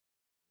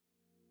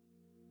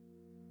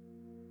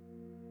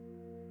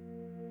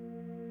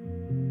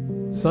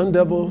Sun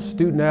Devil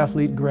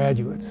student-athlete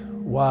graduates.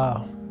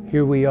 Wow,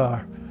 here we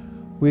are.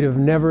 We'd have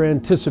never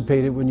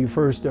anticipated when you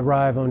first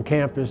arrived on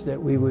campus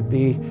that we would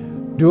be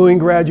doing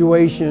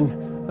graduation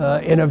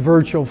in a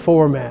virtual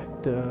format,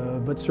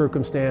 but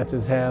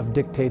circumstances have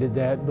dictated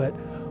that. But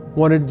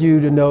wanted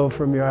you to know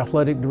from your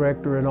athletic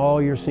director and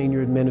all your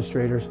senior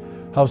administrators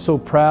how so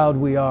proud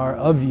we are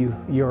of you,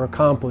 your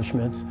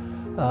accomplishments.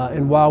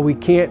 And while we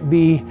can't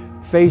be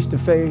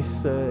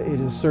face-to-face, it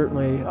is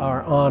certainly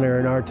our honor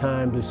and our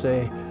time to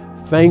say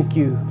thank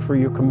you for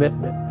your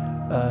commitment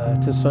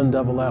to Sun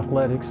Devil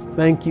Athletics.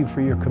 Thank you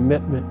for your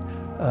commitment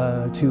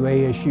to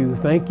ASU.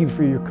 Thank you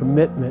for your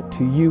commitment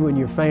to you and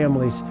your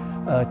families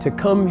to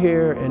come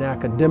here and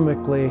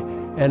academically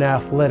and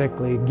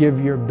athletically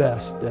give your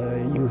best.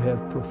 You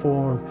have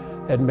performed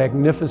at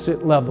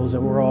magnificent levels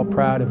and we're all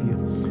proud of you.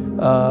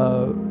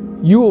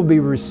 You will be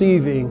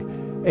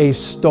receiving a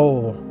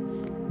stole.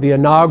 The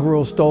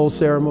inaugural stole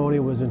ceremony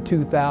was in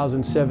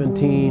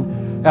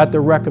 2017 at the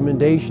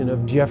recommendation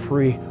of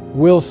Jeffrey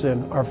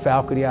Wilson, our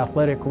faculty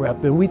athletic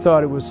rep, and we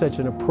thought it was such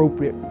an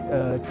appropriate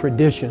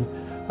tradition.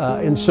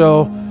 And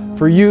so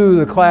for you,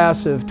 the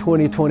class of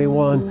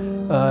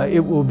 2021, it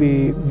will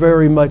be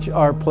very much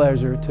our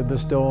pleasure to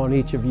bestow on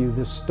each of you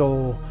this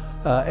stole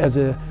as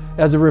a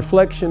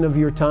reflection of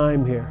your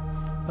time here.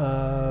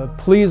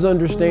 Please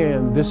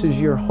understand, this is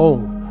your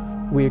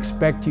home. We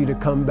expect you to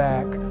come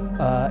back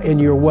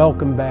and you're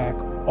welcome back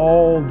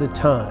all the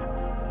time.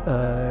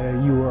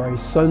 You are a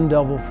Sun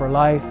Devil for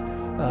life,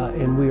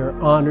 and we are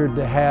honored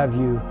to have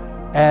you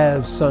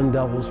as Sun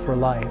Devils for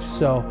life.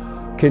 So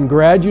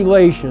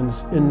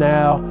congratulations, and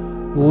now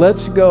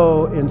let's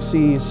go and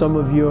see some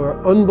of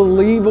your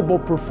unbelievable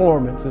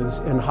performances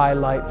in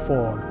highlight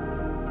form.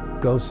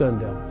 Go Sun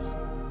Devils.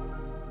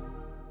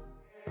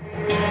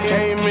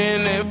 Came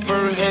in at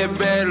first, had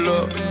bad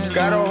luck.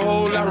 Got a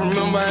hold, I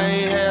remember I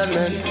ain't had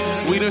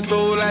nothing. We done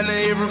sold, I know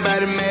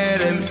everybody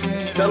mad at me.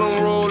 Tell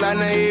them roll, I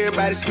know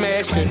everybody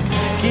smashing.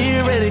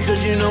 Get ready,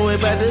 cause you know it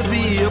about to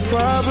be a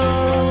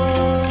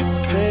problem.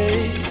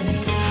 Hey,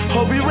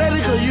 hope you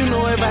ready, cause you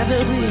know it about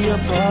to be a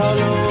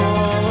problem.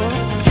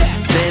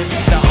 This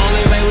the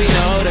only way we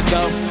know to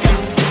go.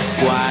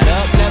 Squad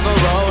up, never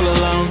roll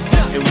alone.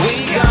 And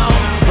we gon'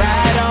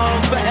 ride on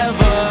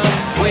forever.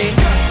 We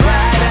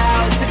ride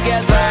out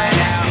together.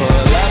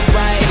 Pull up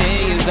right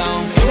in your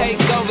zone. Take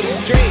over the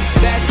street,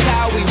 that's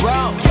how we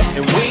roll.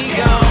 And we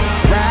gon'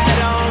 ride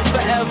on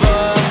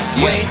forever.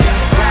 We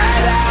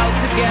ride out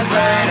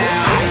together.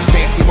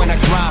 Fancy when I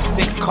drive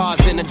 6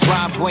 cars in the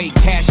driveway.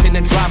 Cash in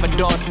the driver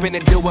door, spin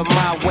it, do it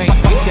my way.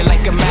 Feature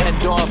like a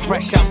matador,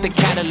 fresh out the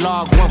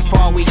catalog. One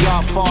fall, we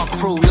all fall,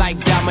 crew like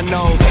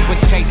dominoes. Paper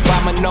chase by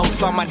my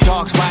nose, all my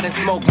dogs riding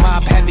smoke.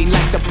 Mob heavy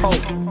like the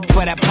Pope.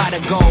 For that pot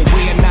of gold,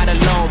 we are not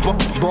alone.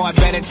 Boy,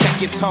 better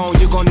check your tone,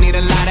 you gon' need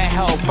a lot of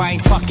help. I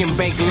ain't talking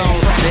bank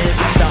loans. This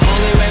is the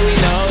only way we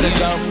know to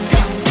go.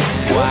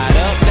 Squad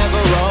up,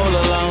 never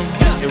roll alone.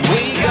 And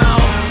we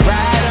gon'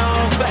 ride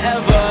on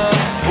forever.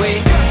 We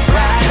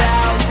ride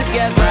out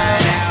together.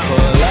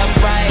 Pull up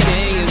right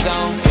in your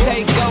zone.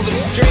 Take over the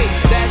street,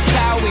 that's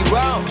how we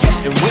roll.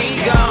 And we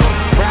gon'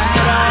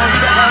 ride on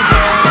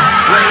forever.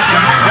 We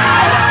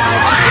ride out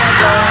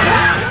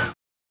together.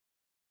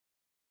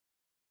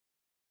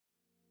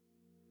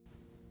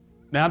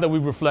 Now that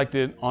we've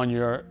reflected on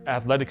your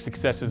athletic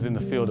successes in the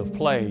field of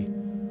play,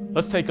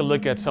 let's take a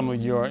look at some of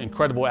your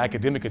incredible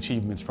academic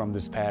achievements from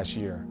this past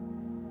year.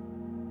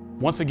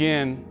 Once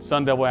again,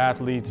 Sun Devil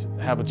athletes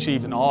have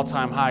achieved an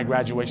all-time high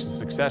graduation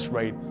success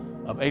rate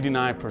of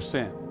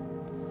 89%.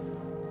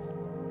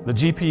 The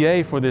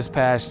GPA for this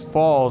past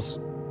fall's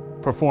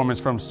performance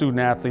from student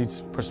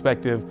athletes'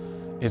 perspective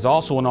is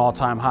also an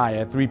all-time high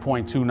at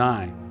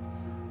 3.29.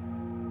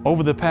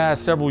 Over the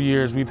past several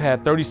years, we've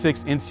had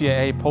 36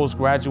 NCAA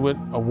postgraduate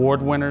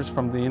award winners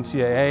from the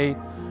NCAA,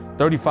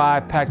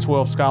 35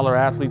 Pac-12 Scholar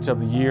Athletes of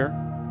the Year,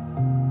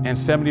 and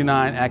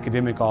 79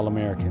 academic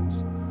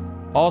All-Americans.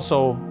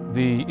 Also,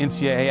 the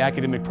NCAA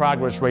academic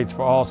progress rates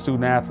for all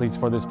student athletes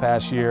for this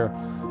past year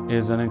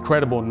is an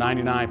incredible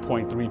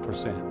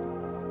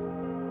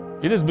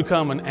 99.3%. It has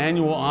become an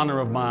annual honor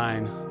of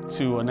mine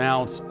to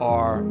announce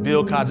our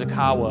Bill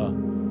Kajikawa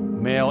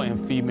Male and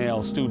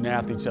Female Student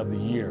Athletes of the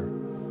Year.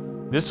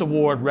 This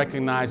award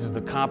recognizes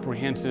the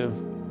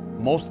comprehensive,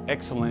 most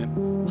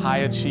excellent,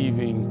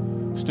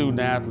 high-achieving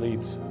student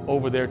athletes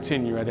over their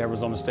tenure at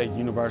Arizona State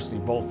University,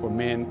 both for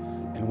men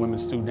and women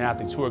student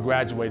athletes who are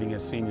graduating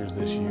as seniors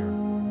this year.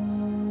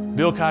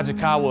 Bill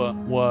Kajikawa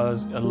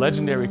was a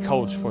legendary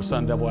coach for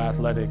Sun Devil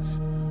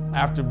Athletics.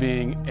 After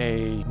being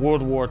a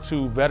World War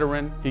II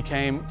veteran, he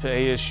came to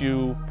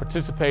ASU,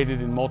 participated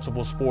in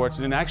multiple sports,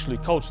 and actually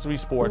coached 3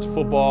 sports: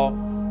 football,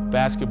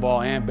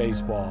 basketball, and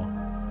baseball.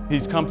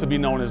 He's come to be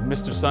known as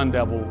Mr. Sun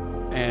Devil,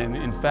 and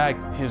in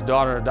fact, his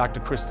daughter, Dr.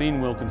 Christine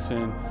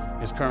Wilkinson,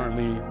 is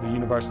currently the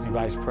university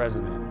vice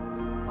president.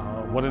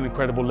 What an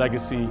incredible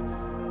legacy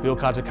Bill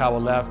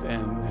Kajikawa left,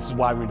 and this is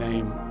why we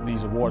name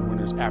these award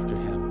winners after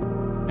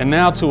him. And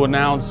now to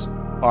announce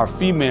our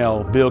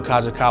female Bill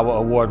Kajikawa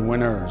Award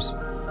winners.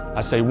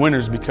 I say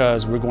winners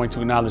because we're going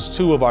to acknowledge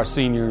two of our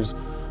seniors,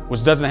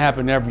 which doesn't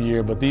happen every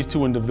year, but these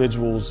two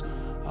individuals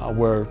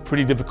were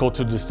pretty difficult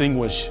to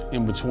distinguish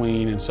in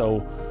between, and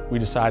so we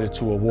decided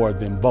to award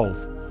them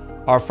both.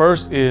 Our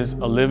first is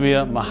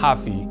Olivia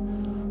Mahaffey,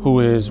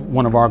 who is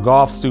one of our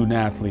golf student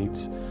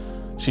athletes.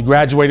 She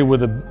graduated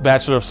with a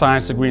Bachelor of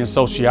Science degree in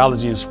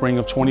Sociology in spring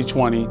of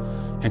 2020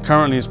 and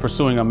currently is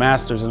pursuing a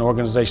Master's in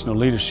Organizational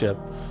Leadership.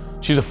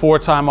 She's a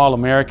four-time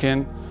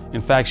All-American.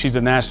 In fact, she's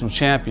a national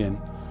champion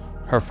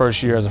her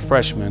first year as a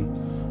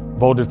freshman.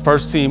 Voted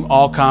first team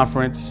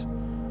All-Conference.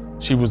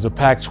 She was the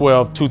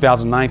Pac-12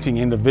 2019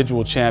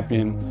 individual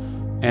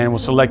champion and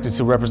was selected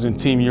to represent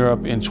Team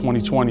Europe in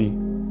 2020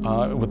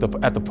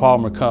 at the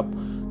Palmer Cup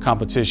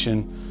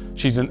competition.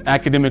 She's an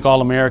academic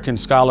All-American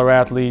scholar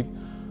athlete,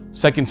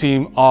 second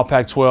team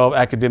All-Pac-12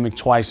 academic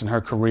twice in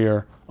her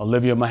career,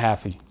 Olivia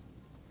Mahaffey.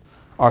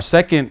 Our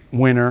second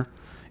winner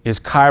is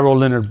Cairo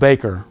Leonard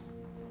Baker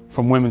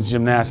from women's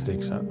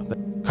gymnastics.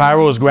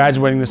 Cairo is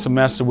graduating this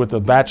semester with a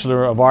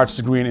Bachelor of Arts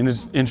degree in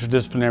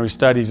Interdisciplinary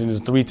Studies and is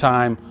a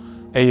three-time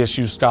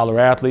ASU scholar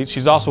athlete.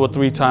 She's also a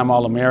three-time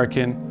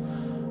All-American.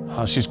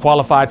 She's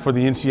qualified for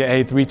the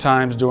NCAA 3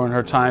 times during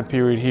her time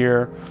period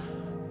here.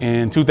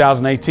 In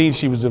 2018,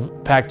 she was the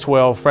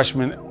Pac-12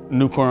 Freshman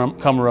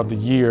Newcomer of the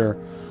Year.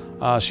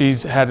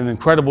 She's had an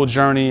incredible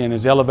journey and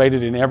is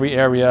elevated in every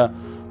area,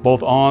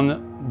 both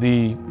on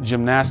the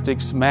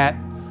gymnastics mat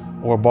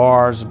or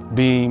bars,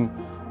 beam,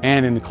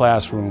 and in the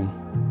classroom.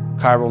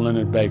 Cairo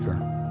Leonard Baker.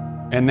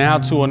 And now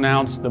to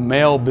announce the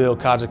male Bill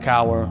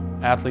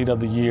Kajikawa Athlete of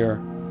the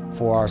Year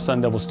for our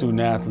Sun Devil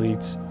student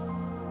athletes.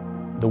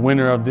 The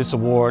winner of this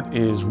award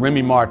is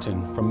Remy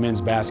Martin from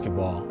men's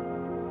basketball.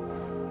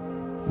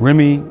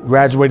 Remy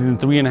graduated in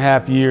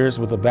 3.5 years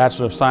with a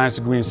Bachelor of Science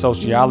degree in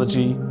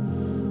Sociology.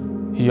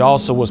 He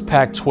also was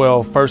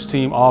Pac-12 first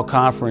team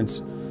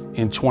All-Conference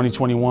in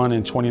 2021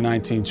 and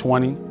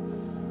 2019-20.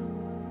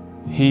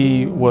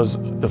 He was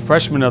the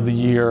Freshman of the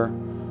Year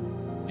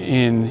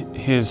in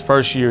his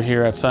first year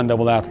here at Sun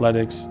Devil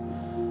Athletics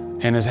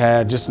and has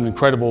had just an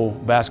incredible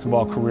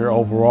basketball career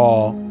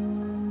overall.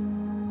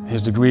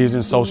 His degree is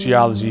in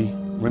Sociology,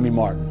 Remy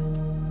Martin.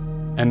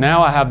 And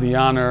now I have the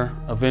honor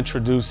of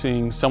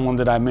introducing someone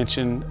that I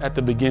mentioned at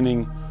the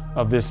beginning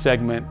of this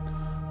segment,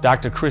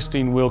 Dr.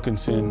 Christine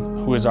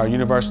Wilkinson, who is our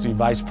University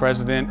Vice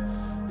President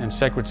and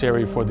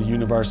Secretary for the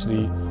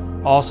university.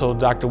 Also,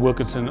 Dr.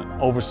 Wilkinson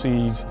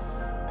oversees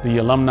the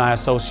Alumni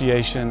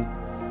Association,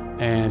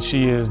 and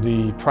she is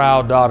the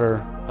proud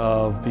daughter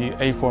of the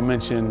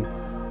aforementioned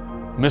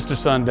Mr.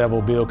 Sun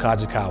Devil, Bill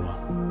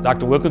Kajikawa.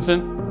 Dr.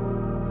 Wilkinson?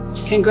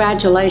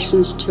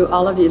 Congratulations to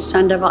all of you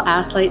Sun Devil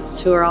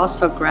athletes who are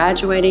also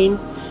graduating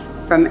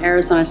from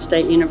Arizona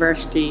State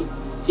University.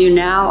 You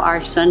now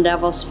are Sun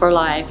Devils for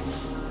life.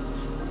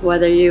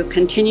 Whether you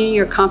continue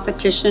your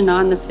competition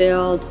on the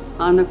field,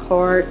 on the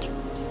court,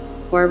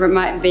 wherever it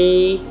might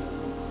be,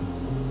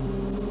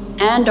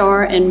 and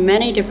or in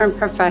many different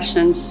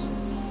professions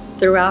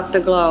throughout the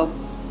globe,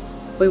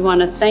 we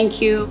want to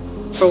thank you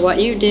for what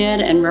you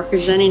did in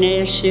representing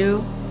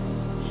ASU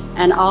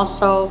and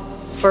also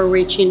for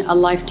reaching a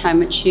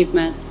lifetime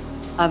achievement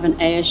of an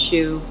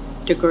ASU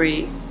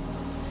degree.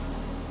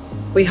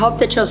 We hope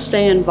that you'll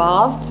stay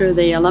involved through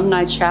the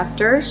alumni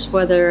chapters,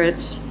 whether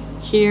it's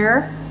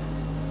here,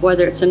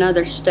 whether it's in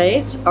other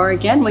states, or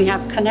again, we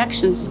have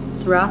connections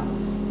throughout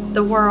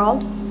the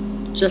world.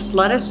 Just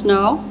let us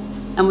know,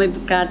 and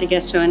we've got to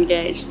get you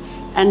engaged.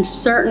 And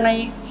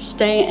certainly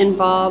stay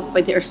involved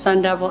with your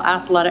Sun Devil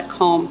athletic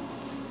home.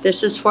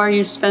 This is where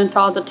you spent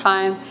all the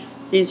time.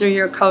 These are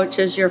your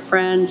coaches, your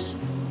friends,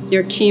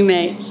 your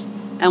teammates,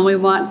 and we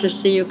want to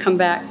see you come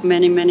back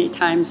many, many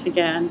times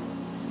again.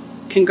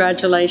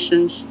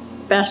 Congratulations,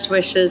 best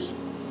wishes,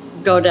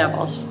 go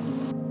Devils.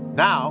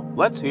 Now,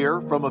 let's hear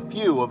from a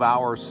few of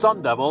our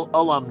Sun Devil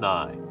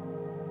alumni.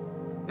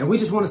 And we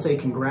just want to say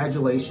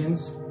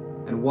congratulations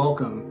and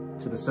welcome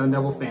to the Sun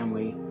Devil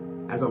family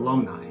as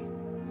alumni.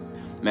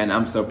 Man,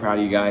 I'm so proud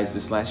of you guys.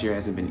 This last year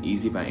hasn't been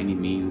easy by any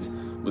means,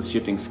 with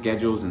shifting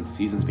schedules and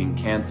seasons being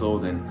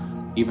canceled and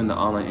even the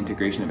online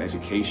integration of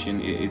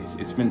education.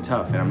 It's been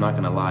tough, and I'm not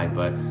gonna lie,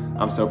 but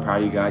I'm so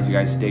proud of you guys. You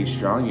guys stayed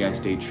strong, you guys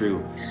stayed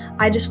true.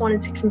 I just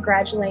wanted to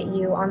congratulate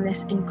you on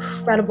this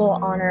incredible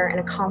honor and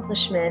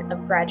accomplishment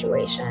of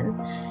graduation.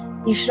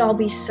 You should all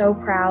be so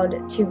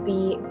proud to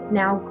be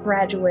now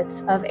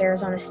graduates of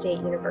Arizona State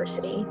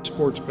University.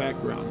 Sports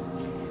background.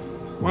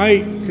 My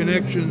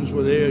connections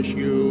with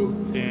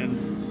ASU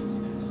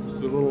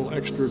and the little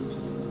extra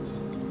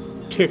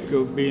tick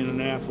of being an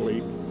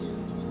athlete,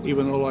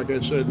 even though, like I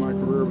said, my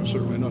career was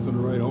certainly nothing to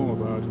write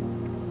home about,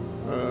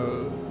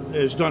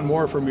 has done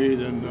more for me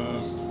than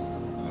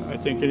I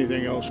think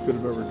anything else could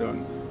have ever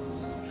done.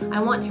 I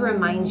want to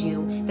remind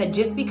you that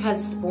just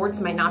because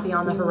sports might not be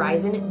on the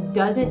horizon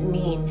doesn't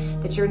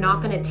mean that you're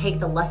not going to take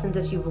the lessons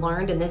that you've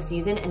learned in this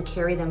season and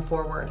carry them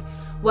forward.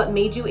 What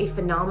made you a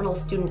phenomenal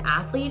student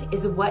athlete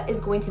is what is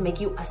going to make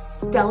you a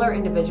stellar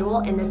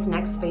individual in this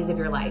next phase of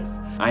your life.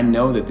 I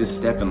know that this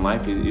step in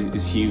life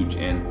is huge,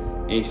 and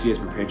ASU has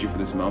prepared you for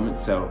this moment,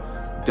 so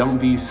Don't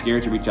be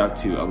scared to reach out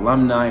to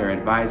alumni or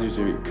advisors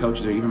or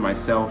coaches or even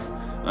myself.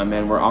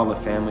 Man, we're all a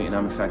family, and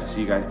I'm excited to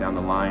see you guys down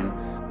the line.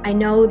 I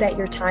know that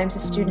your times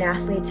as student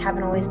athletes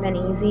haven't always been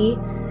easy,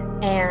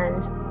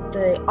 and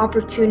the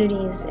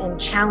opportunities and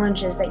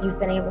challenges that you've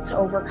been able to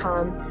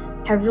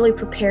overcome have really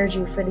prepared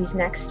you for these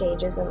next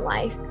stages in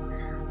life.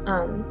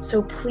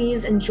 So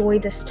please enjoy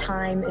this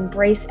time,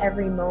 embrace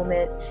every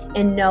moment,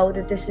 and know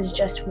that this is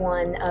just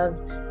one of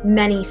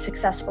many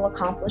successful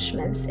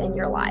accomplishments in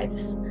your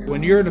lives.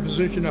 When you're in a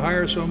position to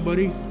hire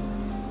somebody,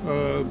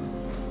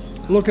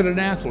 look at an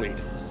athlete.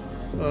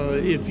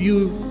 If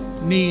you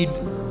need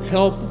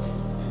help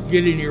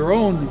getting your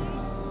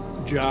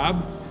own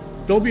job,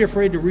 don't be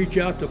afraid to reach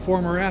out to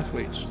former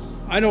athletes.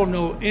 I don't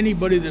know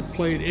anybody that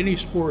played any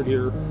sport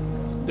here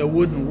that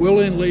wouldn't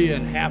willingly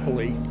and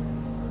happily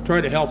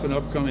try to help an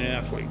upcoming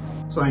athlete.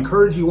 So I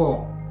encourage you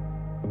all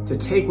to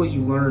take what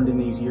you've learned in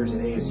these years at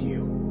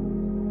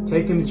ASU,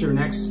 take them into your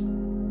next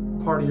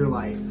part of your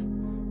life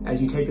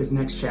as you take this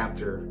next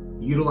chapter,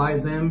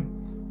 utilize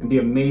them, and be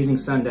amazing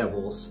Sun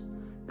Devils.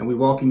 And we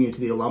welcome you to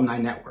the Alumni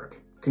Network.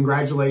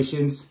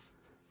 Congratulations,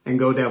 and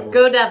go Devils.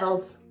 Go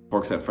Devils.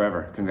 Forks Up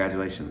Forever.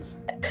 Congratulations.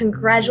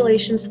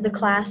 Congratulations to the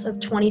class of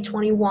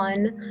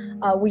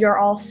 2021. We are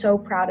all so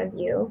proud of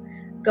you.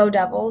 Go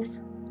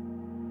Devils.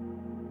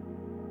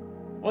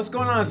 What's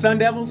going on, Sun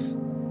Devils?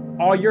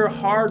 All your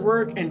hard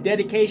work and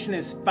dedication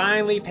has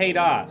finally paid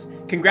off.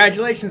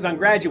 Congratulations on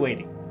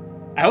graduating.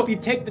 I hope you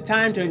take the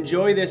time to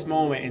enjoy this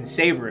moment and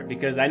savor it,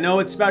 because I know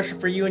it's special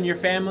for you and your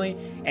family,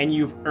 and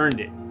you've earned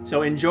it.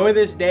 So enjoy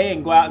this day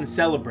and go out and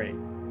celebrate.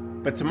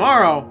 But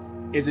tomorrow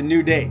is a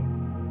new day.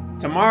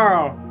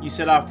 Tomorrow, you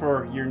set out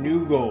for your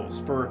new goals,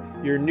 for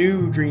your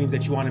new dreams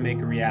that you want to make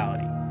a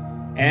reality.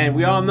 And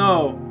we all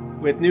know,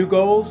 with new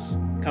goals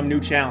come new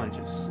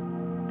challenges.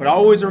 But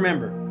always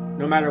remember,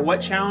 no matter what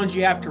challenge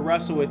you have to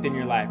wrestle with in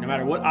your life, no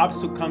matter what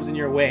obstacle comes in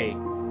your way,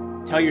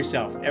 tell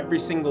yourself every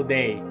single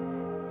day,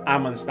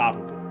 I'm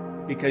unstoppable.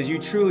 Because you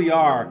truly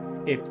are,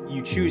 if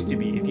you choose to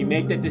be. If you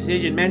make that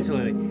decision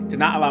mentally to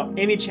not allow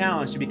any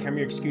challenge to become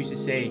your excuse to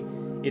say,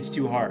 it's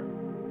too hard.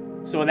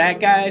 So with that,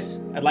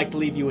 guys, I'd like to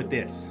leave you with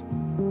this.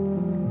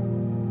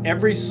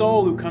 Every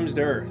soul who comes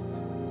to earth,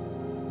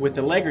 with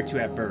a leg or two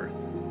at birth,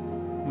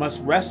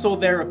 must wrestle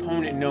their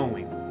opponent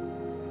knowing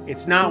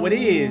it's not what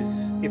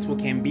is, it's what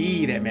can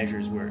be that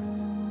measures worth.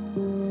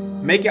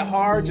 Make it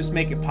hard, just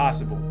make it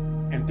possible.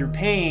 And through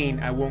pain,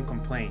 I won't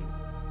complain.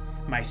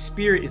 My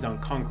spirit is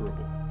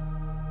unconquerable.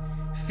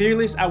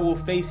 Fearless, I will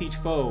face each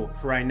foe,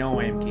 for I know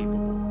I am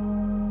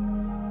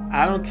capable.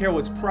 I don't care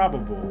what's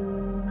probable.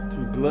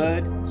 Through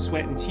blood,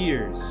 sweat, and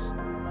tears,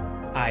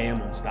 I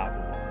am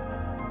unstoppable.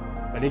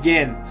 But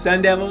again,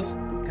 Sun Devils,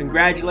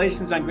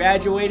 congratulations on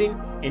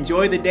graduating.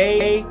 Enjoy the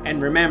day,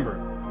 and remember,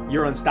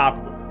 you're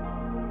unstoppable.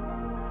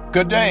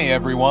 Good day,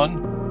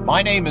 everyone.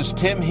 My name is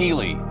Tim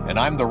Healy, and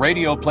I'm the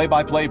radio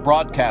play-by-play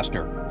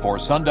broadcaster for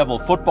Sun Devil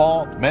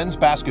football, men's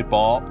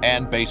basketball,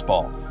 and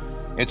baseball.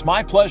 It's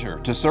my pleasure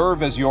to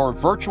serve as your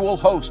virtual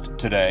host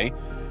today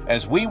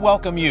as we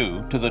welcome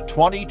you to the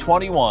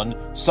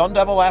 2021 Sun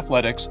Devil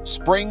Athletics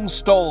Spring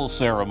Stole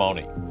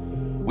Ceremony.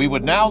 We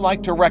would now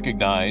like to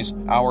recognize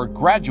our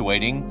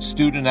graduating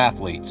student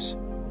athletes.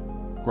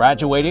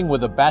 Graduating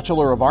with a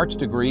Bachelor of Arts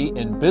degree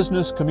in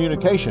Business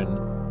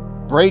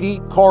Communication, Brady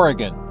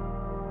Corrigan.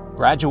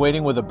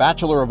 Graduating with a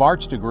Bachelor of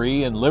Arts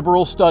degree in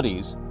Liberal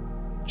Studies,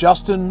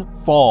 Justin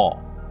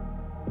Fall.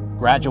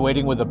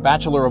 Graduating with a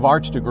Bachelor of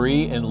Arts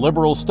degree in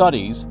Liberal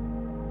Studies,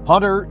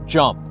 Hunter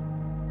Jump.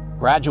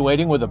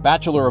 Graduating with a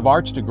Bachelor of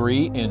Arts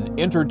degree in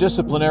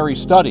Interdisciplinary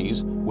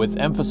Studies with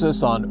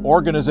emphasis on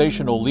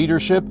organizational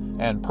leadership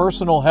and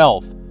personal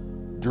health,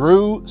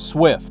 Drew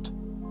Swift.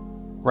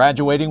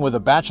 Graduating with a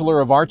Bachelor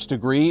of Arts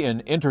degree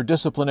in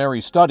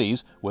Interdisciplinary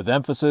Studies with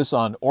emphasis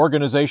on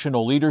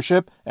organizational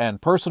leadership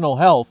and personal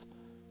health,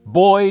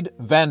 Boyd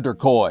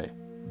Vanderkoy.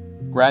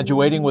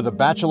 Graduating with a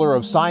Bachelor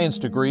of Science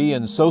degree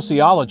in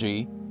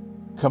Sociology,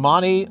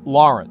 Kamani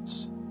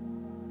Lawrence.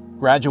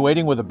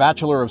 Graduating with a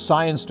Bachelor of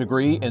Science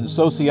degree in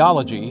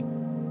Sociology,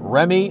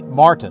 Remy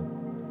Martin.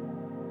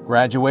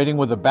 Graduating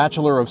with a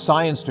Bachelor of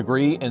Science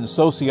degree in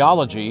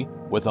Sociology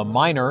with a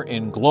minor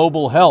in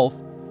Global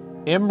Health,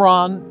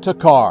 Imran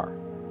Takar.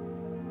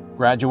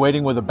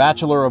 Graduating with a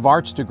Bachelor of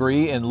Arts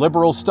degree in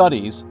Liberal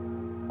Studies,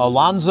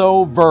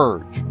 Alonzo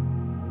Verge.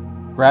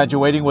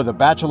 Graduating with a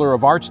Bachelor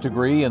of Arts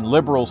degree in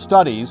Liberal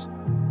Studies,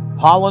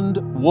 Holland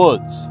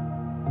Woods.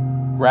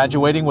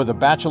 Graduating with a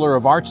Bachelor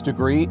of Arts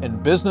degree in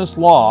Business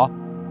Law,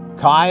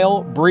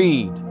 Kyle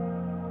Breed.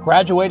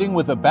 Graduating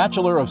with a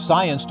Bachelor of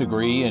Science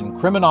degree in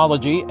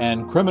Criminology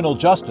and Criminal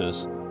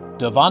Justice,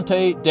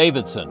 Devontae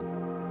Davidson.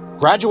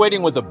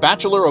 Graduating with a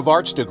Bachelor of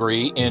Arts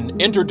degree in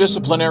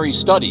Interdisciplinary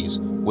Studies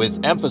with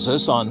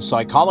emphasis on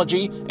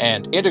Psychology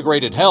and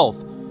Integrated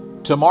Health,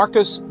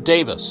 Tamarcus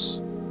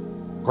Davis.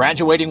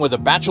 Graduating with a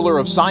Bachelor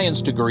of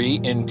Science degree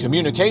in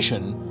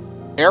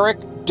Communication, Eric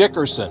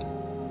Dickerson.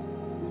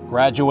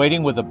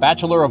 Graduating with a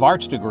Bachelor of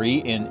Arts degree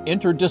in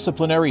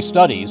Interdisciplinary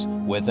Studies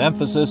with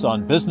emphasis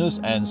on Business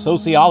and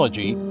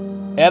Sociology,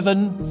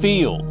 Evan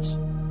Fields.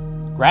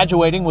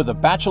 Graduating with a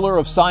Bachelor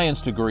of Science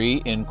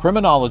degree in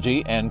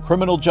Criminology and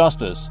Criminal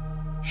Justice,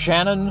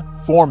 Shannon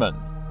Foreman.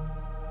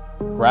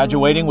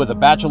 Graduating with a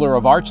Bachelor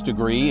of Arts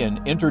degree in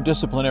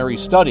Interdisciplinary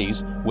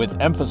Studies with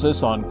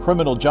emphasis on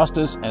Criminal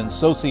Justice and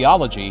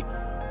Sociology,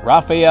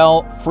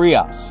 Rafael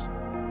Frias.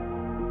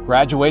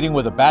 Graduating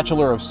with a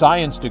Bachelor of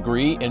Science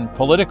degree in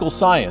Political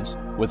Science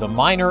with a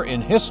minor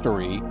in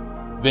History,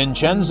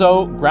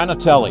 Vincenzo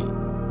Granatelli.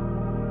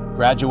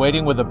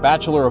 Graduating with a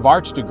Bachelor of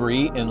Arts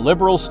degree in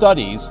Liberal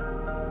Studies,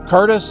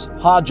 Curtis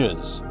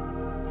Hodges.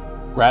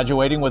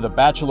 Graduating with a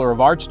Bachelor of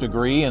Arts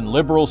degree in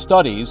Liberal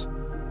Studies,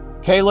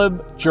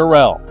 Caleb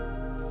Jarrell.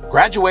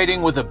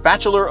 Graduating with a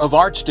Bachelor of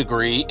Arts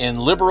degree in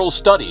Liberal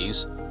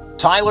Studies,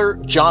 Tyler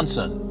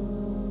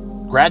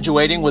Johnson.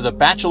 Graduating with a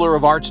Bachelor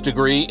of Arts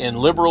degree in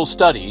Liberal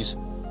Studies,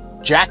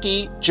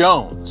 Jackie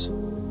Jones.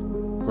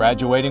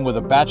 Graduating with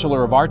a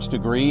Bachelor of Arts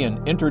degree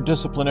in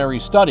Interdisciplinary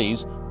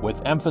Studies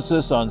with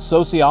emphasis on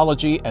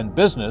Sociology and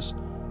Business,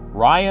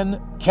 Ryan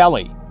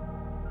Kelly.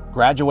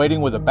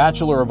 Graduating with a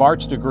Bachelor of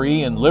Arts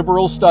degree in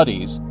Liberal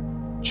Studies,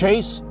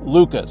 Chase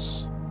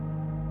Lucas.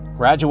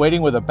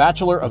 Graduating with a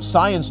Bachelor of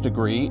Science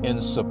degree in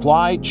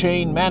Supply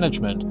Chain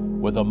Management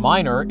with a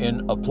minor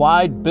in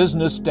Applied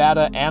Business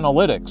Data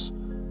Analytics,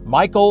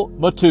 Michael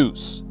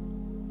Matus.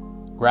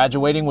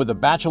 Graduating with a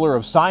Bachelor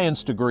of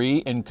Science degree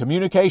in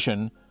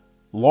Communication,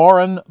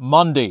 Lauren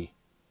Mundy.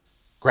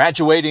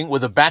 Graduating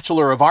with a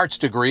Bachelor of Arts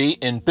degree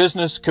in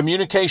Business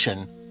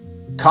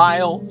Communication,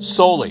 Kyle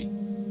Soley.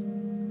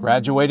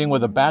 Graduating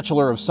with a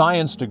Bachelor of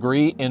Science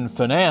degree in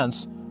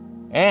Finance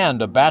and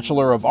a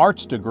Bachelor of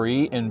Arts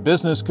degree in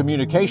Business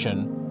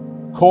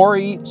Communication,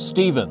 Corey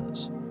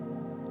Stevens.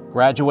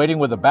 Graduating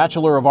with a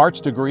Bachelor of Arts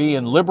degree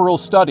in Liberal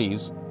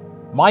Studies,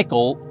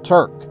 Michael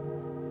Turk.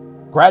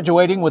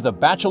 Graduating with a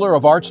Bachelor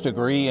of Arts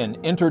degree in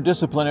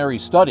Interdisciplinary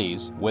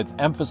Studies with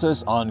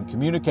emphasis on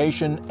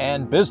Communication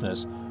and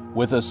Business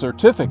with a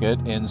certificate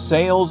in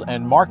Sales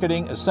and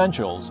Marketing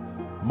Essentials,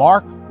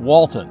 Mark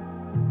Walton.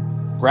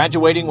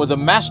 Graduating with a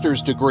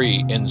Master's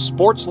degree in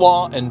Sports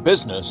Law and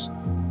Business,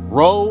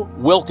 Roe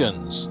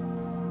Wilkins.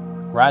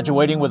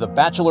 Graduating with a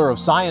Bachelor of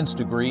Science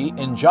degree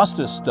in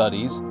Justice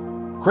Studies,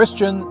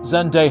 Christian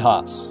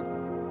Zendejas.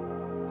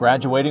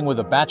 Graduating with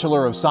a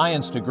Bachelor of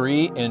Science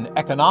degree in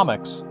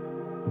Economics,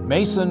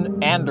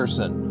 Mason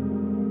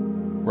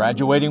Anderson.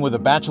 Graduating with a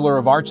Bachelor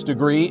of Arts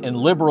degree in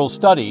Liberal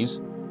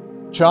Studies,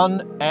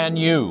 Chun An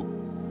Yu.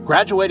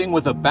 Graduating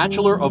with a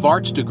Bachelor of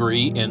Arts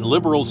degree in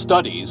Liberal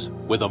Studies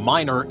with a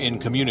minor in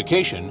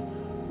Communication,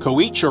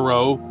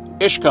 Koichiro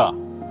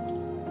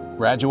Ishika.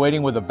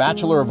 Graduating with a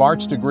Bachelor of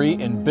Arts degree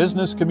in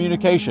Business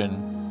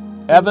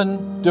Communication,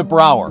 Evan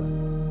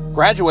DeBrouwer.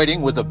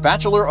 Graduating with a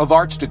Bachelor of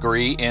Arts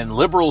degree in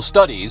Liberal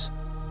Studies,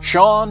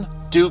 Sean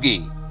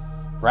Doogie.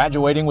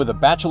 Graduating with a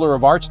Bachelor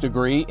of Arts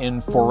degree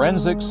in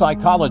Forensic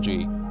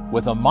Psychology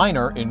with a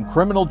minor in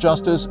Criminal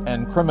Justice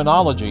and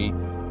Criminology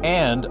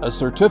and a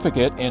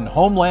certificate in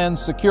Homeland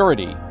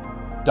Security,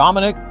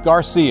 Dominic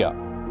Garcia.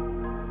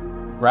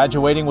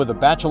 Graduating with a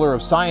Bachelor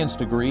of Science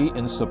degree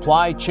in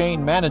Supply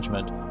Chain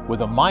Management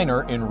with a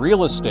minor in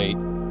Real Estate,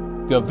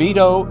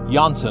 Gavito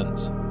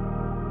Janssens.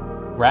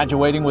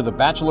 Graduating with a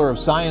Bachelor of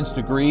Science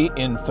degree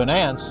in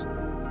Finance,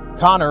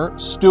 Connor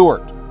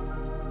Stewart.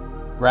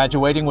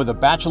 Graduating with a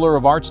Bachelor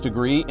of Arts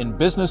degree in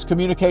Business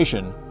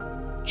Communication,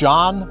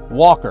 John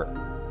Walker.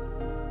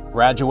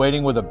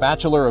 Graduating with a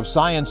Bachelor of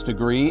Science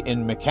degree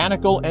in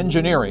Mechanical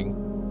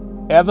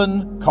Engineering,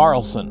 Evan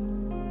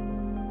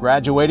Carlson.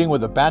 Graduating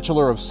with a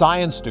Bachelor of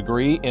Science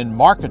degree in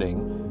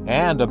Marketing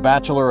and a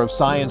Bachelor of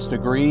Science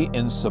degree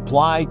in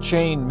Supply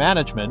Chain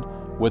Management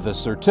with a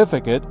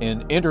certificate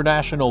in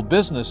International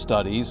Business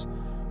Studies,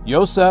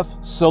 Yosef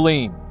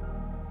Salim.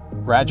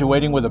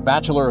 Graduating with a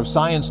Bachelor of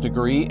Science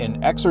degree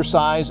in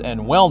Exercise and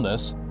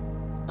Wellness,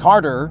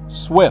 Carter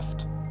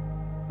Swift.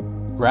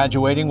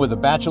 Graduating with a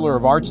Bachelor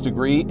of Arts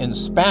degree in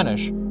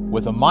Spanish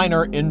with a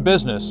minor in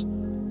Business,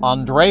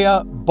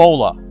 Andrea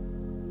Bola.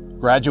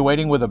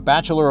 Graduating with a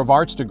Bachelor of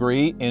Arts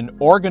degree in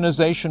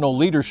Organizational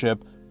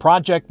Leadership,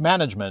 Project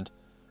Management,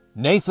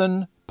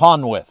 Nathan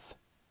Ponwith.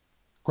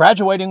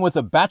 Graduating with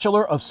a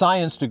Bachelor of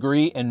Science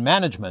degree in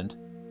Management,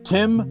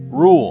 Tim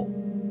Rule.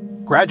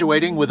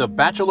 Graduating with a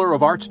Bachelor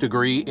of Arts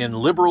degree in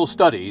Liberal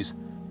Studies,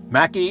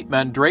 Maki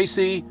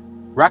Mandrasi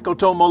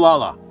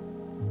Rakotomolala.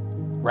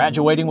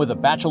 Graduating with a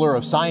Bachelor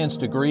of Science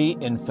degree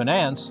in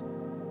Finance,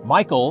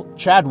 Michael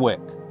Chadwick.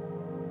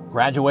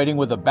 Graduating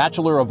with a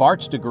Bachelor of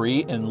Arts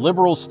degree in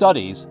Liberal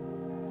Studies,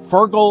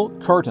 Fergal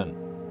Curtin.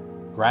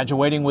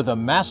 Graduating with a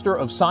Master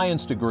of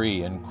Science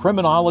degree in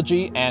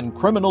Criminology and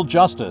Criminal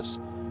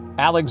Justice,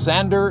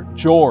 Alexander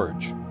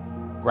George.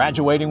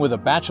 Graduating with a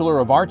Bachelor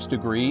of Arts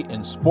degree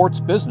in Sports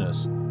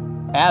Business,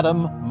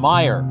 Adam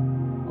Meyer.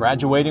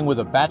 Graduating with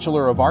a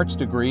Bachelor of Arts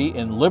degree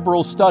in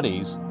Liberal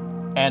Studies,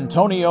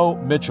 Antonio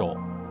Mitchell.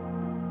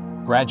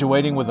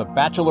 Graduating with a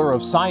Bachelor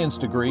of Science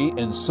degree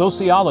in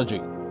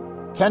Sociology,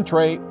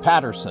 Kentre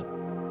Patterson.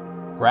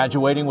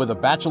 Graduating with a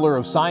Bachelor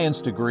of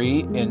Science degree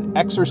in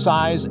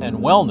Exercise and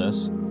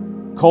Wellness,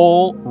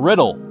 Cole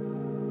Riddle.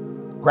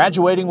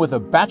 Graduating with a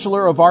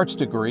Bachelor of Arts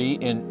degree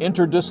in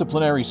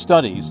Interdisciplinary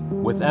Studies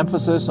with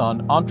emphasis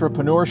on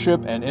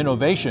entrepreneurship and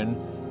innovation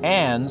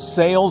and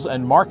sales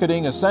and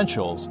marketing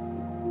essentials,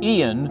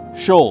 Ian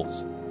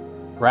Schulz.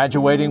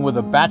 Graduating with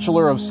a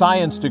Bachelor of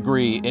Science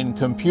degree in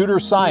Computer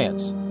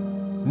Science,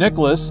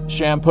 Nicholas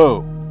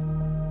Shampoo.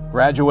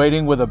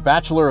 Graduating with a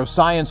Bachelor of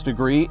Science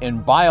degree in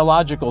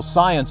Biological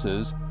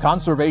Sciences,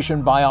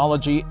 Conservation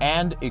Biology,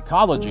 and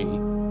Ecology,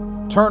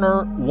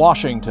 Turner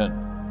Washington.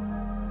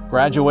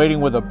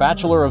 Graduating with a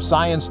Bachelor of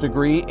Science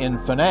degree in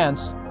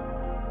Finance,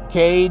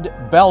 Cade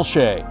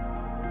Belshea.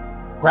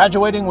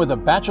 Graduating with a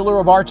Bachelor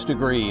of Arts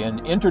degree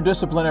in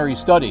Interdisciplinary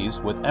Studies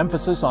with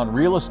emphasis on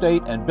Real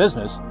Estate and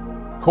Business,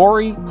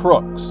 Corey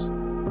Crooks.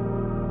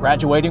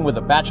 Graduating with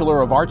a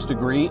Bachelor of Arts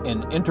degree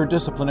in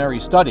Interdisciplinary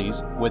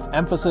Studies with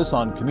emphasis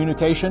on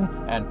Communication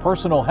and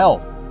Personal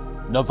Health,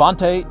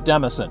 Navante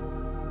Demison.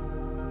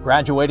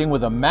 Graduating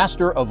with a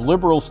Master of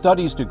Liberal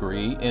Studies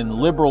degree in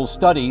Liberal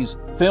Studies,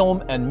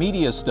 Film and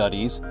Media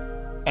Studies,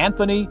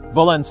 Anthony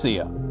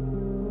Valencia.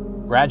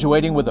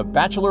 Graduating with a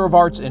Bachelor of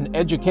Arts in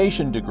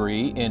Education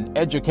degree in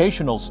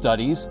Educational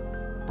Studies,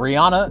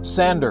 Brianna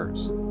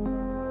Sanders.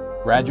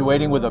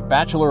 Graduating with a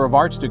Bachelor of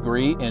Arts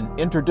degree in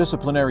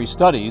Interdisciplinary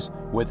Studies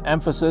with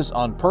emphasis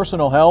on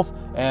Personal Health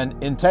and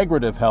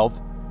Integrative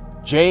Health,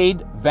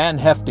 Jade Van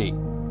Hefty.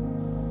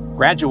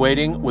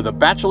 Graduating with a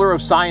Bachelor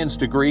of Science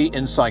degree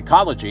in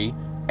Psychology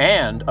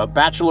and a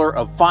Bachelor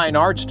of Fine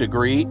Arts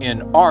degree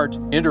in Art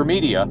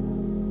Intermedia,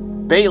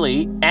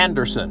 Bailey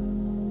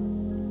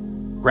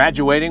Anderson.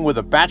 Graduating with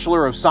a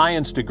Bachelor of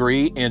Science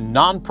degree in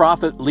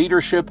Nonprofit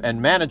Leadership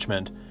and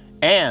Management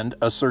and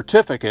a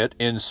Certificate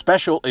in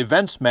Special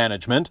Events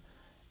Management,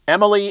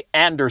 Emily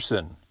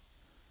Anderson.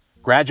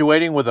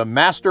 Graduating with a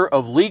Master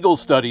of Legal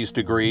Studies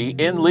degree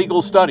in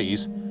Legal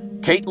Studies,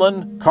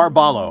 Caitlin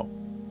Carballo.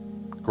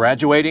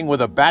 Graduating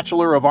with a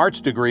Bachelor of Arts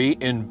degree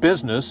in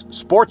Business,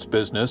 Sports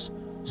Business,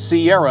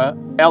 Sierra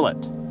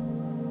Ellett.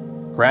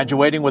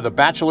 Graduating with a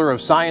Bachelor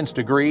of Science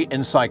degree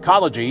in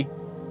Psychology,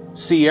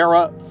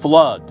 Sierra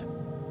Flood.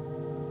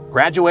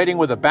 Graduating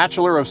with a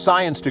Bachelor of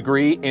Science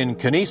degree in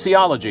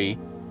Kinesiology,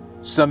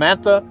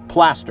 Samantha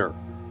Plaster.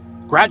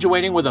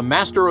 Graduating with a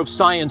Master of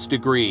Science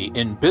degree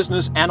in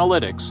Business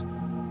Analytics,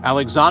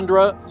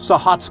 Alexandra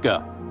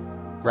Sahotska.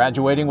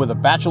 Graduating with a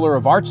Bachelor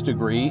of Arts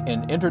degree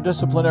in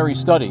Interdisciplinary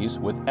Studies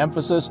with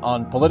emphasis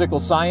on Political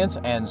Science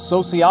and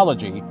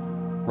Sociology,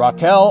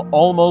 Raquel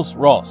Olmos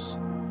Ross.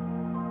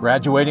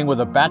 Graduating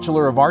with a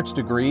Bachelor of Arts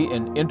degree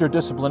in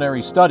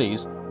Interdisciplinary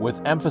Studies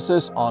with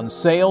emphasis on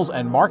Sales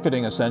and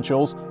Marketing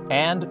Essentials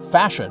and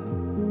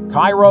Fashion,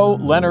 Cairo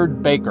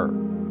Leonard Baker.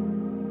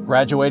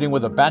 Graduating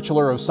with a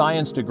Bachelor of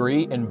Science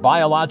degree in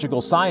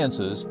Biological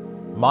Sciences,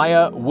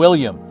 Maya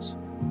Williams.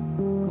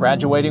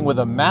 Graduating with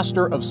a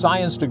Master of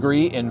Science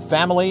degree in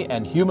Family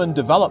and Human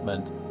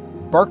Development,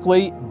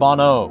 Berkeley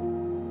Bonneau.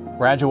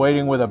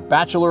 Graduating with a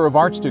Bachelor of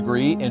Arts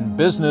degree in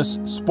Business,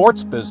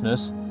 Sports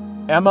Business,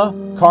 Emma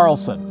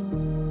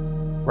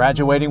Carlson.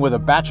 Graduating with a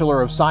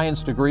Bachelor of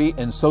Science degree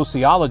in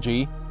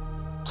Sociology,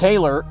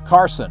 Taylor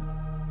Carson.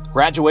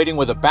 Graduating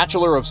with a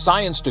Bachelor of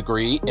Science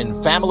degree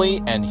in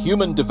Family and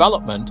Human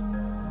Development,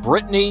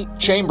 Brittany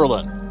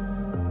Chamberlain.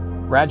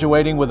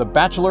 Graduating with a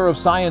Bachelor of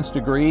Science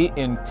degree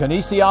in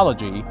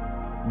Kinesiology,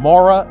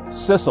 Maura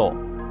Sissel.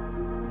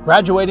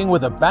 Graduating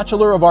with a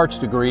Bachelor of Arts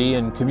degree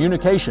in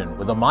Communication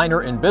with a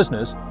minor in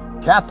Business,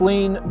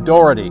 Kathleen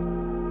Doherty.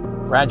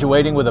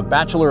 Graduating with a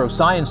Bachelor of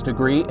Science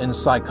degree in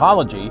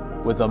Psychology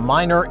with a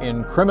minor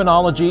in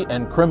Criminology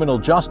and Criminal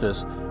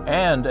Justice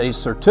and a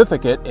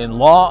Certificate in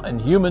Law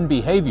and Human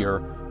Behavior,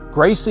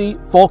 Gracie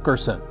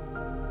Fulkerson.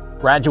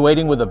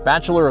 Graduating with a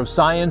Bachelor of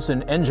Science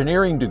in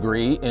Engineering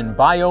degree in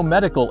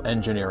Biomedical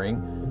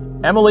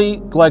Engineering, Emily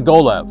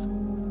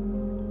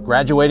Glegolev.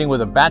 Graduating with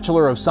a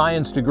Bachelor of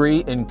Science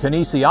degree in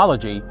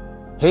Kinesiology,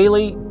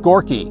 Haley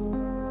Gorky.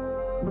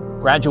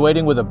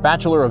 Graduating with a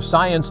Bachelor of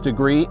Science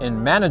degree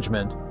in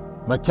Management,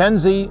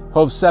 Mackenzie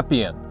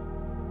Hovsepian.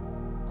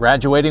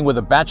 Graduating with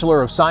a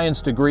Bachelor of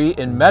Science degree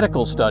in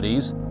Medical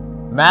Studies,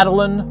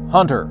 Madeline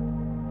Hunter.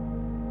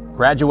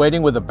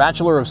 Graduating with a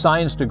Bachelor of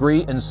Science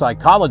degree in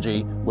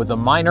Psychology with a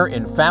minor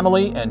in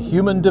Family and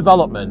Human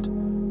Development,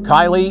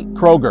 Kylie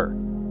Kroger.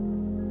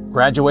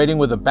 Graduating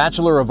with a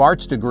Bachelor of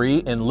Arts degree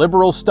in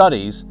Liberal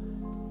Studies,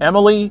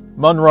 Emily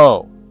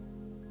Monroe.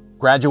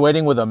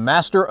 Graduating with a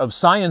Master of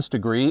Science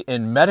degree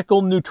in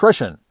Medical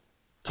Nutrition,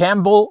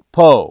 Campbell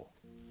Poe.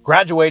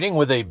 Graduating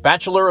with a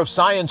Bachelor of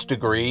Science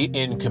degree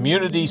in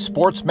Community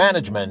Sports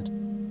Management,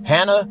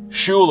 Hannah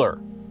Schuler.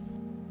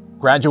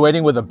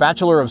 Graduating with a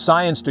Bachelor of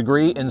Science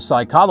degree in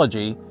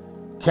Psychology,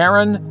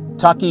 Karen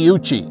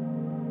Takeuchi.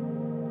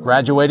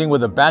 Graduating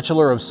with a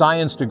Bachelor of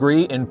Science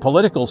degree in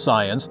Political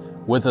Science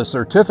with a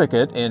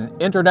Certificate in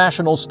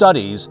International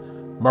Studies,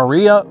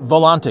 Maria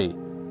Volanti.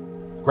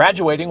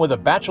 Graduating with a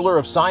Bachelor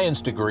of Science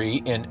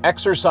degree in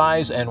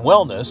Exercise and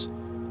Wellness,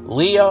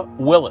 Leah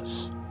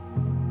Willis.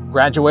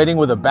 Graduating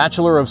with a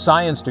Bachelor of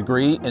Science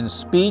degree in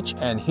Speech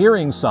and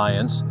Hearing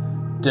Science,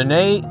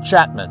 Danae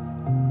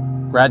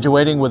Chapman.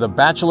 Graduating with a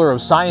Bachelor of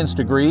Science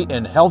degree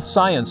in Health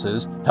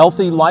Sciences,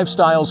 Healthy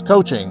Lifestyles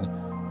Coaching,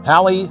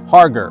 Hallie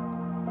Harger.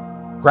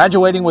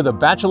 Graduating with a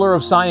Bachelor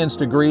of Science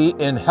degree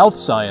in Health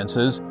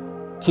Sciences,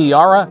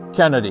 Kiara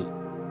Kennedy.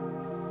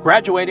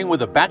 Graduating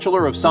with a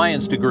Bachelor of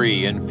Science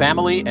degree in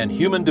Family and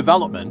Human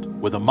Development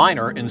with a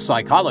minor in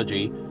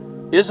Psychology,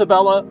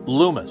 Isabella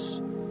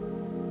Loomis.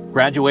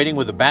 Graduating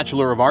with a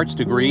Bachelor of Arts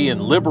degree in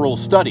Liberal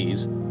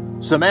Studies,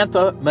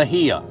 Samantha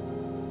Mejia.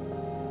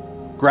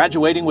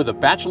 Graduating with a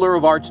Bachelor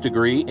of Arts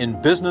degree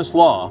in Business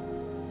Law,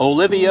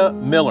 Olivia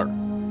Miller.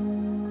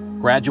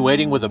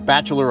 Graduating with a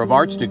Bachelor of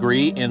Arts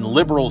degree in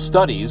Liberal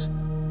Studies,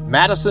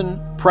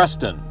 Madison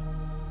Preston.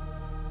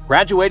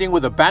 Graduating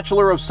with a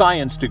Bachelor of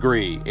Science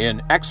degree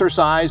in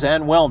Exercise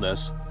and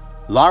Wellness,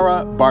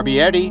 Lara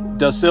Barbieri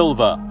da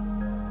Silva.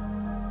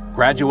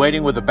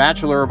 Graduating with a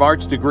Bachelor of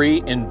Arts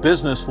degree in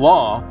Business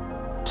Law,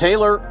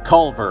 Taylor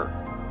Culver.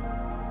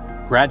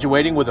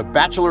 Graduating with a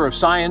Bachelor of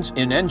Science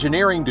in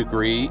Engineering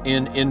degree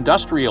in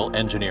Industrial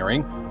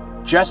Engineering,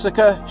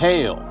 Jessica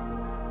Hale.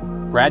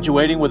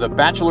 Graduating with a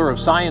Bachelor of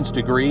Science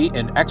degree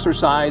in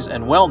Exercise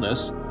and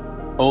Wellness,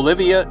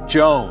 Olivia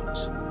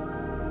Jones.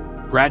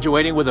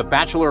 Graduating with a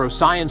Bachelor of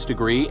Science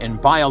degree in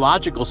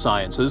Biological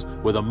Sciences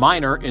with a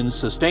minor in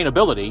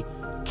Sustainability,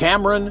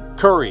 Cameron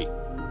Curry.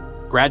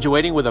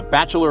 Graduating with a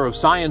Bachelor of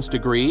Science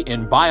degree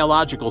in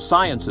Biological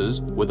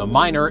Sciences with a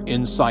minor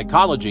in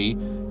Psychology,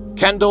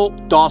 Kendall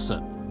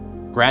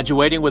Dawson.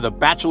 Graduating with a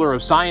Bachelor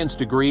of Science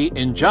degree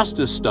in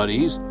Justice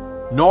Studies,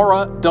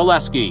 Nora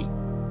Dulesky.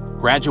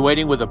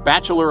 Graduating with a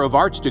Bachelor of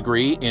Arts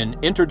degree in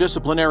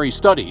Interdisciplinary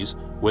Studies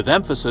with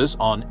emphasis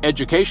on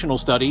Educational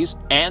Studies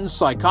and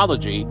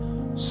Psychology,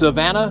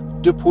 Savannah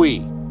Dupuy.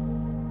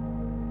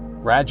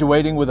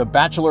 Graduating with a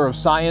Bachelor of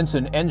Science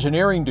in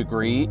Engineering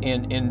degree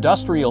in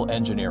Industrial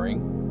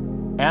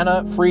Engineering,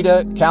 Anna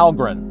Frida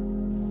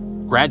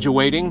Kalgren.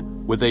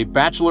 Graduating with a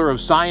Bachelor of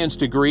Science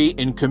degree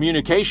in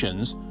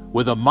Communications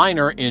with a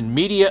minor in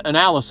Media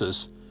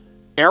Analysis,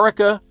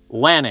 Erica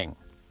Lanning.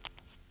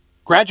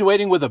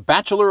 Graduating with a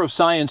Bachelor of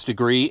Science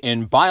degree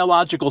in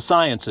Biological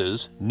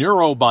Sciences,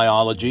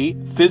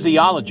 Neurobiology,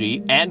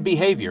 Physiology, and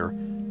Behavior,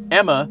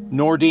 Emma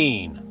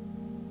Nordine.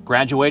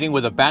 Graduating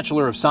with a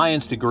Bachelor of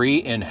Science degree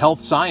in Health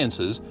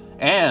Sciences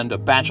and a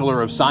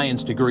Bachelor of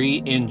Science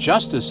degree in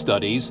Justice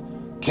Studies,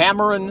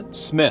 Cameron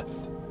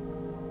Smith.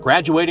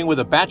 Graduating with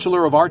a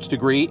Bachelor of Arts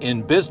degree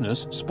in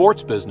Business,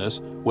 Sports Business,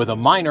 with a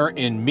minor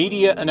in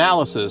Media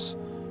Analysis,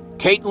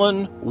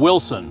 Caitlin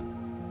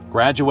Wilson.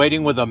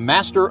 Graduating with a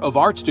Master of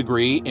Arts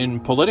degree in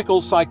Political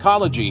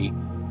Psychology,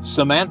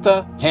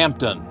 Samantha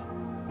Hampton.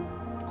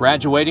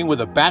 Graduating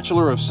with a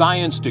Bachelor of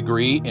Science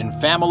degree in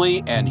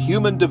Family and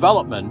Human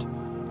Development,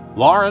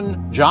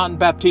 Lauren John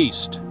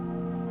Baptiste.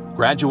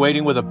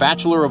 Graduating with a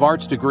Bachelor of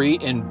Arts degree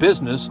in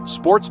Business,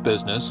 Sports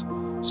Business,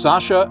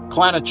 Sasha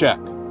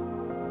Klanacek.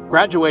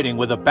 Graduating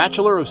with a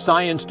Bachelor of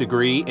Science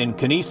degree in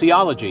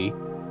Kinesiology,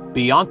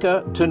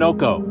 Bianca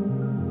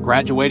Tinoco.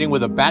 Graduating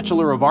with a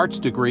Bachelor of Arts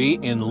degree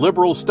in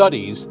Liberal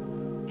Studies,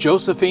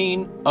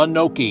 Josephine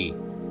Anoki.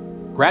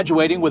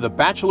 Graduating with a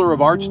Bachelor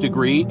of Arts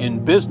degree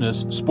in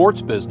Business,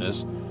 Sports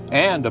Business,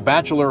 and a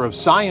Bachelor of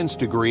Science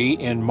degree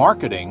in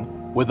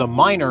Marketing with a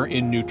minor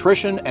in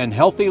Nutrition and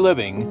Healthy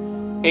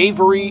Living,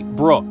 Avery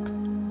Brooke.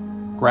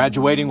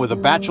 Graduating with a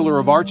Bachelor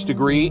of Arts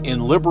degree in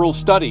Liberal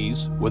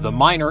Studies with a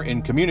minor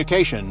in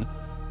Communication,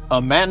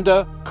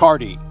 Amanda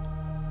Carty.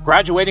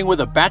 Graduating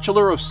with a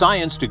Bachelor of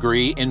Science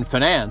degree in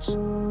Finance,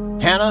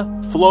 Hannah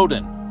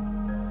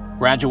Floden.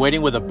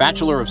 Graduating with a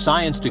Bachelor of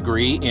Science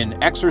degree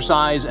in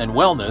Exercise and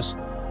Wellness,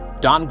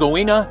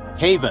 Dongoina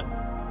Haven.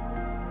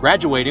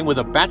 Graduating with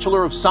a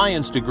Bachelor of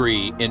Science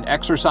degree in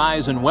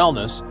Exercise and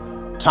Wellness,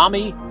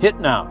 Tommy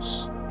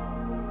Hitnaus.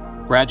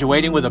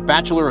 Graduating with a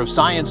Bachelor of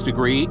Science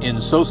degree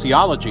in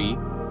Sociology,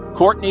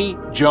 Courtney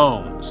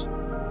Jones.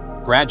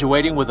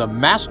 Graduating with a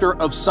Master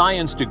of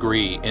Science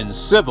degree in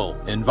Civil,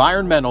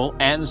 Environmental,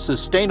 and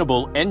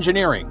Sustainable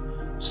Engineering,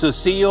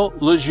 Cecile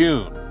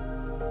Lejeune.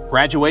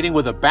 Graduating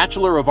with a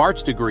Bachelor of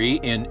Arts degree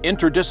in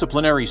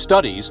Interdisciplinary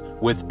Studies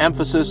with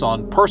emphasis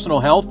on Personal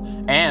Health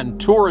and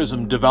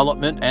Tourism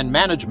Development and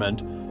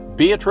Management,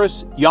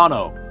 Beatrice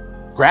Yano.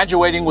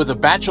 Graduating with a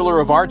Bachelor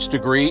of Arts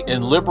degree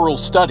in Liberal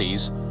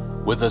Studies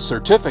with a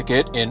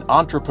Certificate in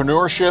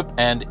Entrepreneurship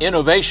and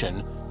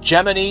Innovation,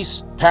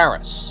 Geminice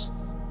Paris.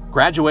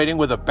 Graduating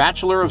with a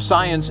Bachelor of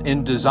Science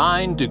in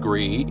Design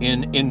degree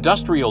in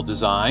Industrial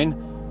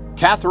Design,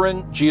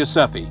 Catherine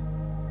Giuseppe.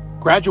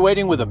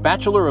 Graduating with a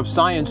Bachelor of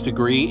Science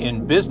degree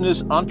in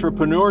Business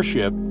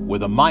Entrepreneurship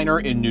with a minor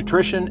in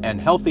Nutrition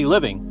and Healthy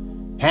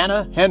Living,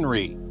 Hannah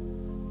Henry.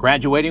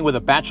 Graduating with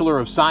a Bachelor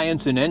of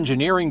Science in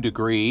Engineering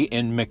degree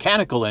in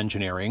Mechanical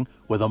Engineering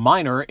with a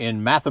minor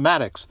in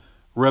Mathematics,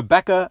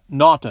 Rebecca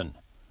Naughton.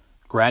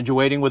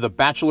 Graduating with a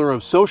Bachelor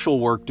of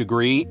Social Work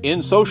degree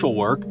in Social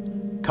Work,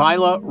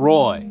 Kyla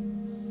Roy.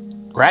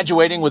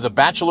 Graduating with a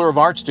Bachelor of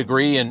Arts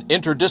degree in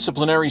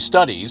Interdisciplinary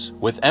Studies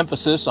with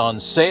emphasis on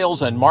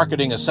Sales and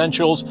Marketing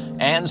Essentials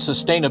and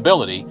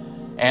Sustainability,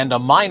 and a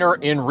minor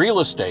in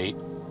Real Estate,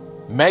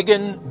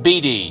 Megan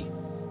Beatty.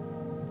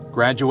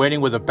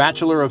 Graduating with a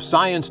Bachelor of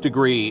Science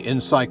degree in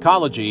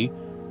Psychology,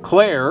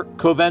 Claire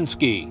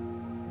Kovensky.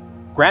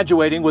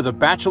 Graduating with a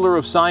Bachelor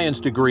of Science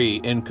degree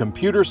in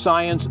Computer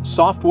Science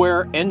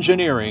Software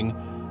Engineering,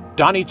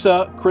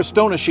 Danica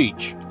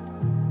Kristonasic.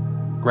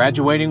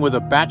 Graduating with a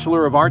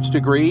Bachelor of Arts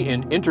degree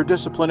in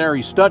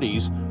Interdisciplinary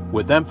Studies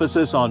with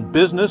emphasis on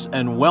Business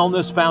and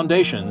Wellness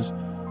Foundations,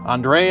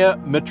 Andrea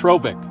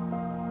Mitrovic.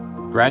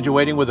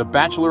 Graduating with a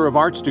Bachelor of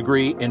Arts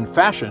degree in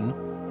Fashion,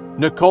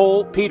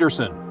 Nicole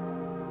Peterson.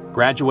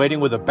 Graduating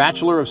with a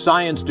Bachelor of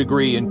Science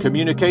degree in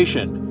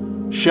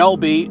Communication,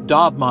 Shelby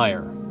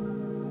Dobmeyer.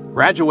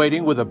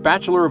 Graduating with a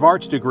Bachelor of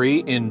Arts degree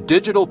in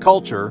Digital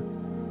Culture,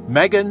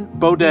 Megan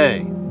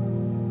Baudet.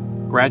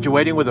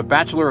 Graduating with a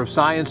Bachelor of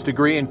Science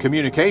degree in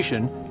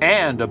Communication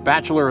and a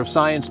Bachelor of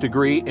Science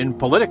degree in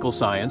Political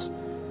Science,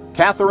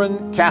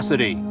 Catherine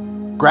Cassidy.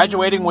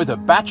 Graduating with a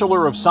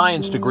Bachelor of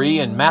Science degree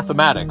in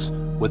Mathematics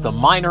with a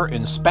minor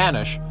in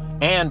Spanish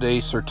and a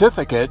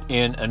certificate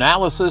in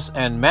Analysis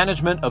and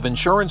Management of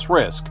Insurance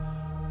Risk,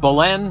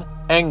 Belen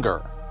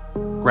Enger.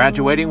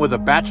 Graduating with a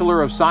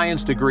Bachelor of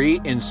Science degree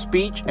in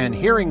Speech and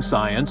Hearing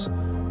Science,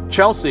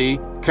 Chelsea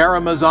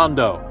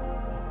Karamazando.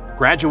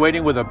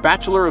 Graduating with a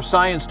Bachelor of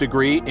Science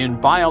degree in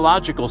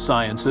Biological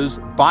Sciences,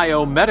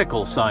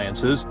 Biomedical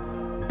Sciences,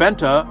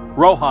 Benta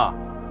Roja.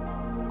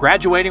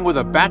 Graduating with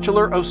a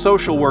Bachelor of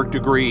Social Work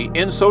degree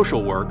in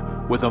Social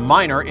Work with a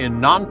minor in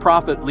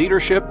Nonprofit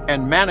Leadership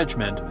and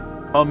Management,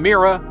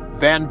 Amira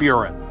Van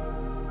Buren.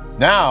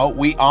 Now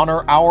we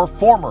honor our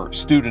former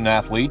student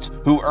athletes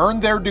who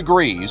earned their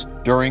degrees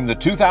during the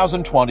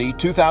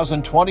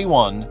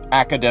 2020-2021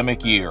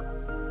 academic year.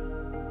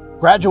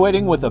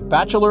 Graduating with a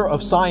Bachelor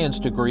of Science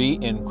degree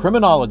in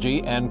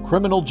Criminology and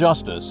Criminal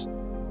Justice,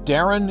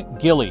 Darren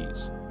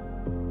Gillies.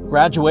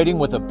 Graduating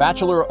with a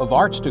Bachelor of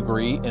Arts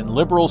degree in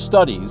Liberal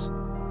Studies,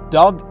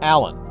 Doug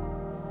Allen.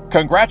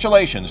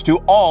 Congratulations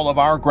to all of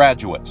our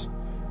graduates.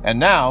 And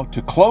now,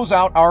 to close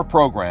out our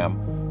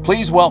program,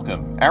 please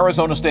welcome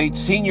Arizona State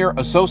Senior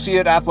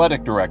Associate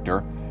Athletic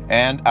Director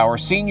and our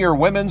Senior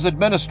Women's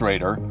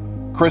Administrator,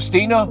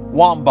 Christina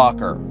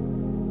Wambacher.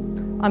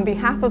 On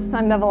behalf of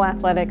Sun Devil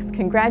Athletics,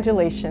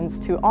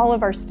 congratulations to all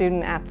of our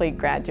student-athlete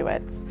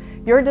graduates.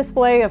 Your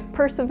display of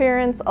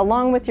perseverance,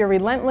 along with your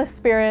relentless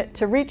spirit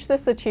to reach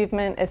this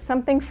achievement, is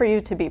something for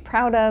you to be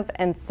proud of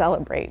and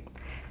celebrate.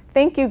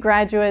 Thank you,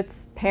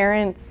 graduates,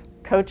 parents,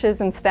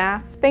 coaches, and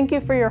staff. Thank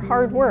you for your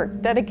hard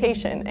work,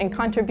 dedication, and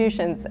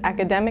contributions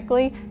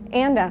academically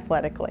and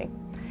athletically.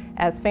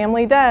 As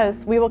family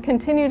does, we will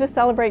continue to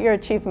celebrate your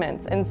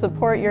achievements and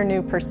support your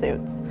new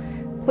pursuits.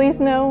 Please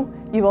know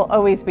you will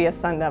always be a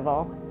Sun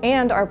Devil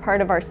and are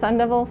part of our Sun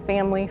Devil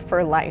family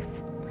for life.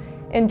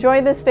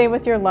 Enjoy this day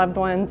with your loved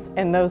ones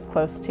and those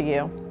close to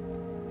you.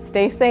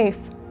 Stay safe,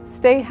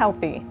 stay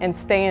healthy, and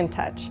stay in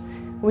touch.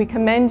 We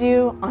commend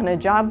you on a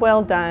job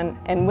well done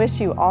and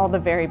wish you all the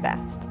very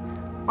best.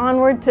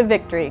 Onward to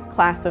victory,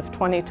 class of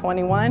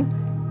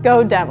 2021.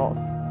 Go Devils!